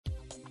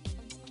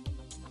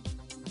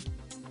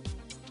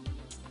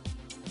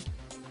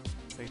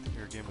Nathan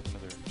here again with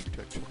another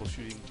tech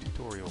troubleshooting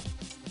tutorial.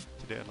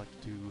 Today I'd like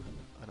to do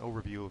an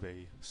overview of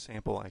a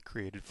sample I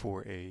created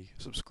for a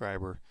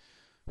subscriber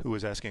who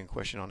was asking a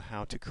question on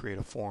how to create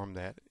a form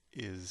that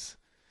is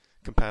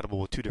compatible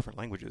with two different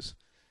languages,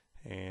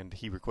 and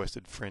he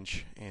requested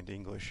French and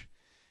English.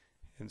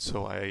 And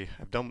so I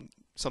have done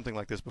something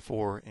like this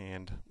before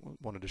and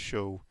wanted to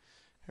show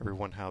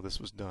everyone how this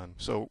was done.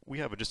 So we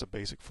have just a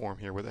basic form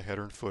here with a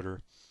header and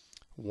footer,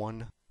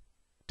 one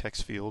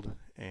text field,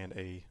 and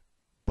a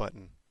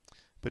button.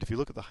 But if you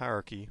look at the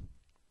hierarchy,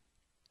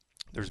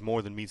 there's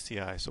more than meets the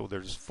eye. So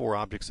there's 4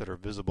 objects that are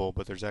visible,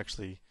 but there's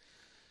actually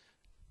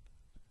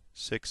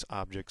 6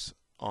 objects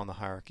on the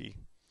hierarchy,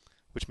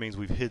 which means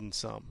we've hidden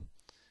some.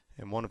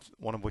 And one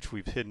of which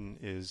we've hidden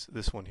is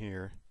this one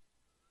here,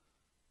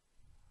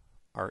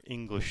 our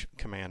English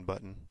command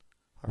button.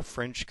 Our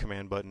French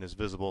command button is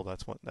visible,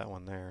 that's that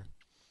one there.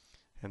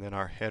 And then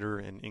our header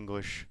in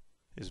English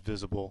is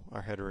visible,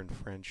 our header in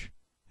French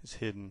is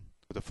hidden.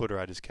 With the footer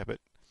I just kept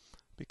it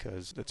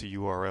because that's a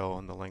URL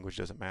and the language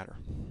doesn't matter.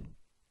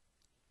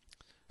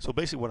 So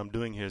basically what I'm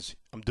doing here is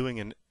I'm doing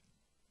an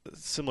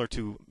similar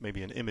to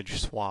maybe an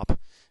image swap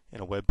in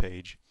a web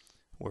page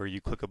where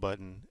you click a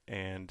button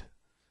and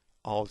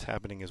all that's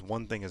happening is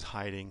one thing is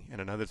hiding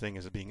and another thing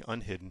is being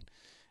unhidden,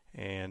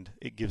 and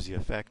it gives the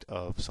effect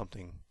of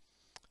something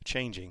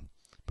changing,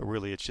 but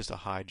really it's just a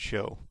hide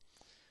show.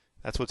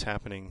 That's what's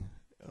happening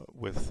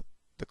with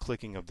the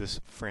clicking of this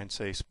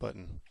Français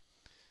button.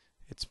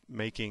 It's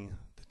making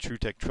the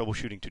TrueTech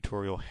troubleshooting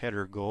tutorial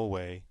header go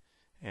away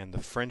and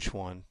the French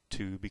one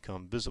to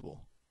become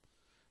visible.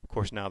 Of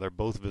course now they're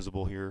both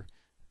visible here.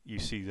 You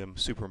see them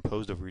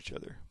superimposed over each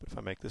other. But if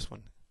I make this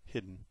one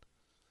hidden,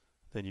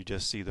 then you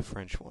just see the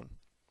French one.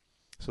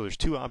 So there's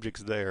 2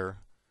 objects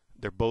there.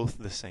 They're both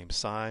the same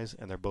size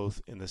and they're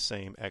both in the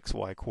same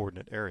XY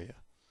coordinate area.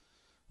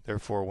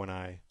 Therefore when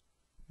I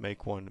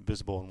make one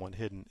visible and one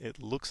hidden, it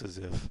looks as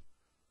if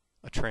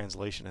a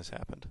translation has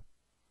happened.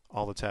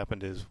 All that's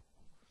happened is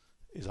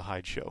a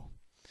hide show.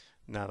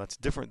 Now that's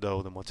different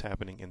though than what's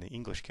happening in the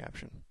English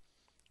caption.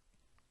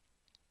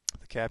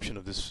 The caption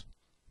of this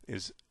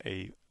is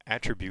a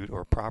attribute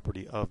or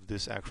property of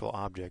this actual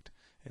object,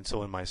 and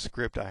so in my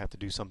script I have to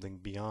do something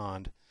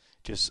beyond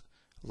just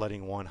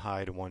letting one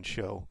hide and one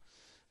show.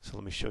 So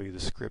let me show you the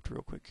script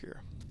real quick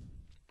here.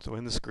 So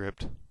in the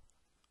script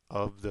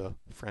of the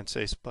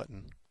Français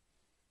button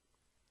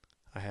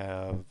I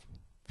have a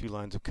few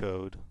lines of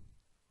code.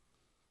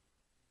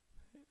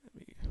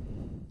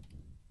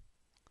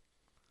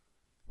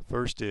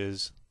 First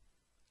is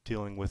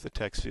dealing with the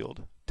text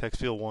field.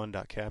 Text field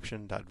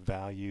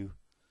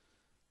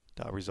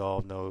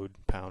 1.caption.value.resolve node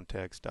pound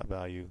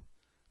text.value.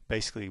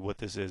 Basically what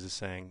this is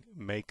saying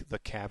make the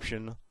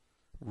caption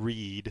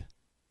read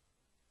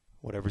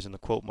whatever's in the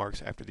quote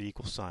marks after the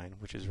equal sign,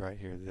 which is right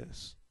here,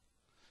 this.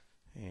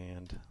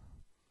 And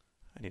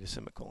I need a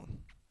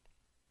semicolon.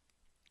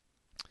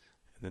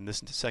 And then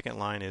this second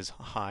line is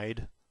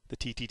hide the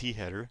TTT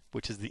header,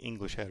 which is the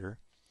English header.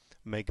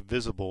 Make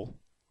visible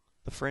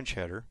the French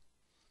header.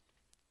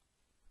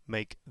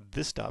 Make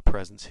this dot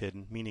presence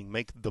hidden, meaning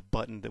make the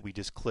button that we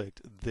just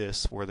clicked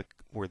this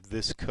where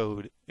this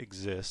code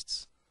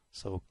exists.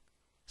 So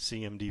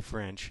CMD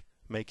French,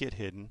 make it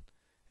hidden,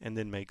 and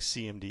then make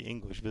CMD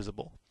English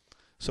visible.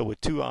 So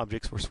with 2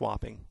 objects we're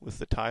swapping. With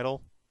the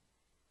title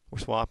we're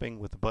swapping,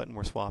 with the button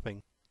we're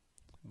swapping,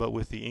 but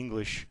with the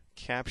English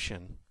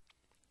caption,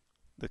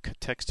 the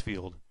text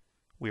field,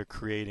 we are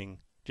creating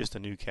just a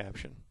new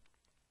caption.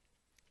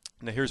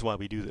 Now here's why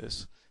we do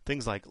this.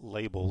 Things like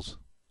labels,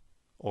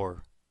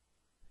 or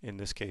in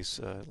this case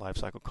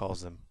LiveCycle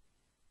calls them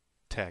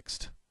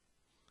text.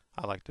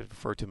 I like to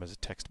refer to them as a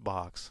text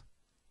box.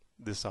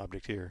 This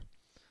object here.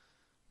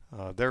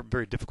 They're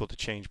very difficult to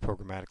change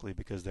programmatically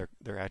because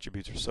their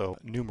attributes are so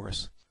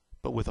numerous.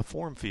 But with a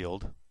form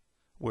field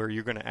where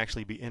you're going to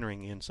actually be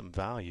entering in some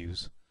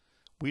values,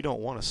 we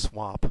don't want to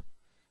swap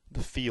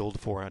the field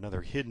for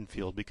another hidden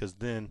field, because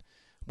then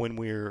when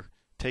we're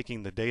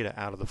taking the data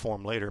out of the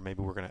form later,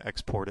 maybe we're going to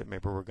export it,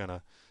 maybe we're going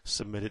to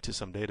submit it to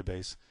some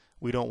database,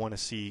 we don't want to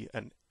see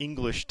an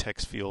English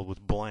text field with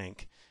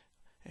blank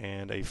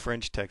and a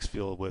French text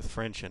field with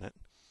French in it.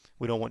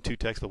 We don't want 2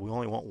 text fields, we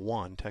only want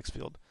 1 text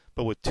field.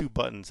 But with 2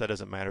 buttons, that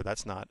doesn't matter.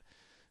 That's not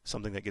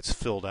something that gets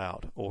filled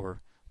out,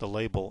 or the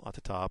label at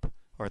the top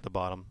or at the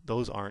bottom.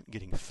 Those aren't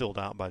getting filled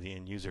out by the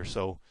end user,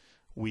 so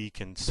we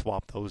can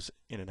swap those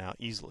in and out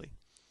easily.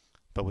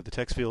 But with the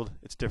text field,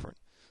 it's different.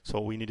 So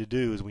what we need to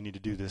do is we need to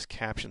do this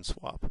caption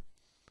swap.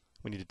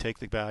 We need to take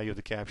the value of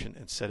the caption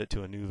and set it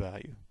to a new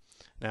value.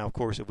 Now, of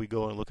course, if we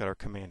go and look at our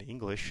command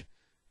English,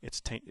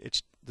 it's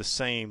the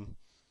same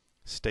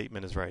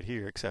statement as right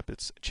here, except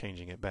it's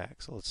changing it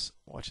back. So let's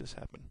watch this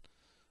happen.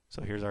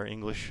 So here's our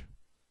English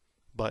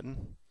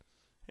button,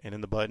 and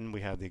in the button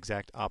we have the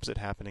exact opposite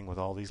happening with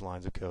all these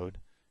lines of code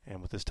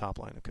and with this top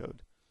line of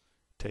code.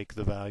 Take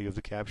the value of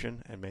the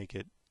caption and make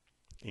it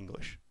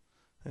English.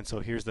 And so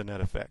here's the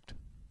net effect.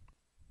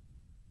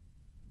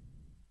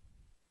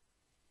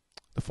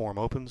 The form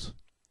opens.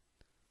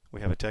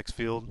 We have a text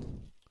field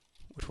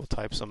which will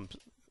type some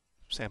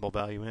sample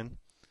value in.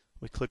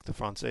 We click the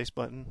Français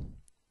button.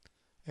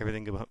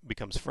 Everything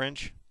becomes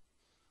French.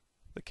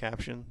 The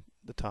caption,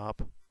 the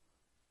top,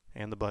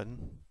 and the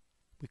button.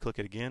 We click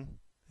it again.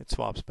 It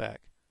swaps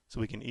back.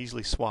 So we can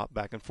easily swap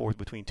back and forth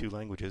between two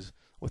languages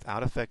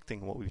without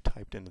affecting what we've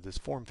typed into this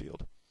form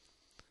field.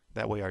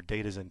 That way our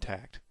data is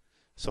intact.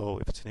 So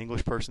if it's an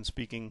English person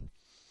speaking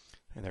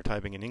and they're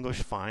typing in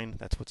English, fine,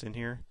 that's what's in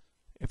here.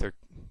 If they're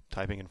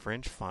typing in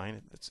French,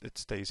 fine, it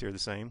stays here the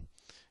same.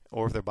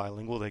 Or if they're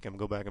bilingual, they can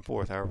go back and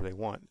forth however they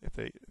want if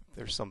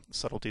there's some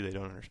subtlety they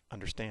don't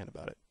understand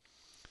about it.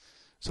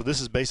 So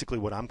this is basically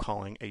what I'm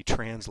calling a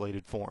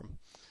translated form.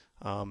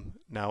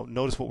 Now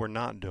notice what we're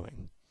not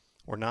doing.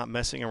 We're not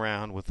messing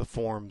around with the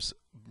form's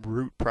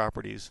root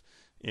properties.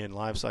 In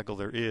LiveCycle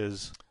there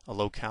is a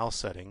locale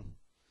setting,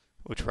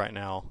 which right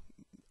now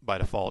by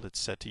default it's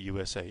set to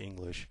USA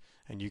English,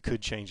 and you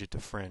could change it to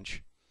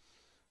French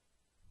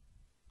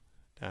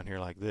down here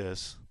like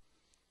this.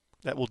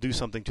 That will do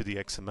something to the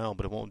XML,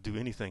 but it won't do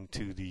anything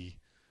to the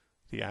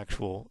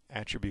actual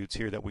attributes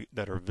here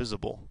that are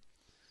visible.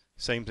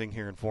 Same thing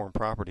here in form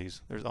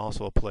properties. There's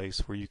also a place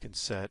where you can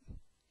set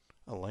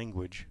a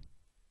language,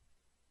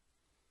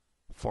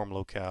 form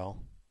locale,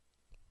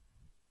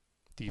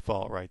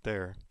 default right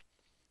there.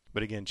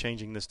 But again,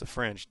 changing this to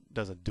French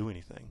doesn't do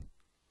anything.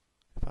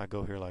 If I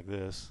go here like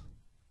this,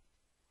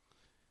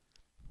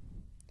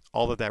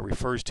 all that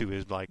refers to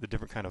is like the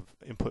different kind of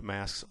input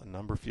masks a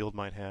number field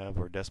might have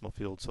or a decimal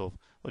field. So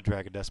we'll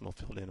drag a decimal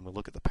field in and we'll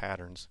look at the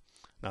patterns.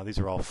 Now these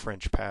are all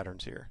French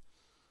patterns here,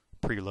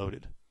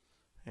 preloaded.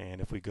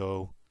 And if we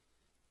go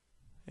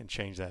and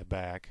change that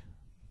back,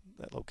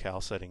 that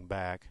locale setting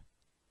back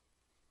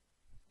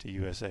to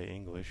USA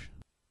English,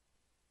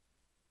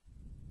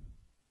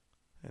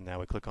 and now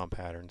we click on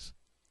patterns,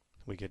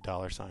 we get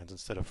dollar signs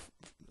instead of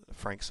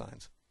franc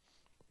signs.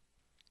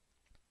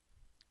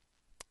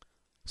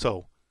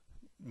 So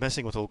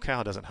messing with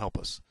locale doesn't help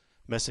us.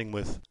 Messing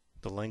with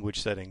the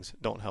language settings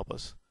don't help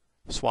us.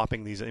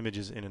 Swapping these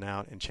images in and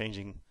out and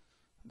changing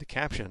the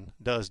caption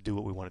does do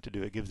what we want it to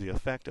do. It gives the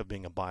effect of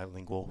being a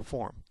bilingual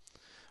form.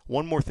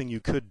 One more thing you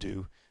could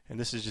do, and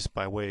this is just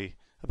by way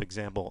of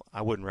example,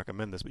 I wouldn't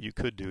recommend this, but you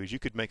could do is you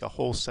could make a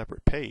whole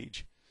separate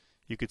page.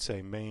 You could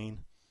say main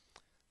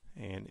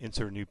and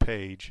insert a new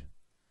page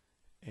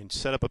and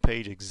set up a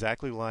page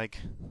exactly like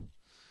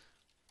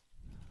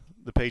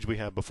the page we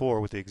have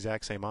before with the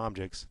exact same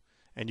objects,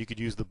 and you could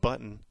use the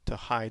button to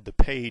hide the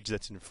page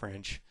that's in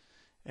French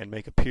and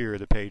make appear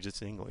the page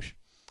that's in English.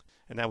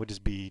 And that would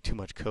just be too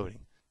much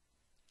coding.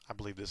 I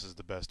believe this is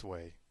the best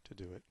way to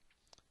do it.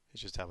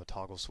 Is just have a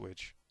toggle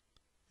switch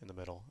in the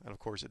middle. And of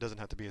course it doesn't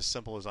have to be as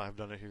simple as I've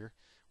done it here.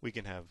 We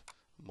can have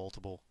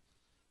multiple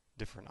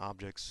different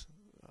objects,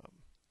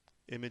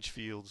 image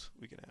fields,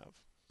 we can have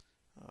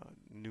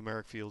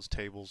numeric fields,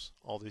 tables,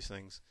 all these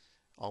things.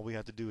 All we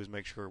have to do is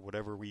make sure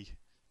whatever we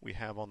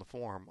have on the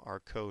form, our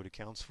code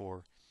accounts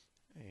for,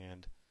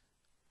 and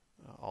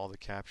all the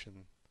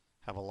caption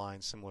have a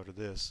line similar to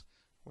this,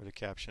 where the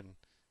caption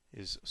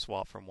is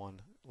swapped from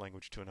one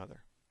language to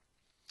another.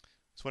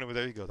 So anyway,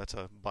 there you go. That's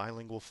a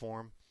bilingual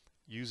form.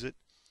 Use it,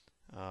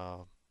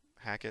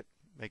 hack it,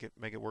 make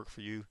it work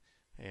for you,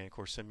 and of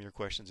course send me your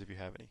questions if you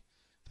have any.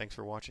 Thanks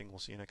for watching. We'll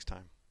see you next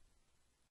time.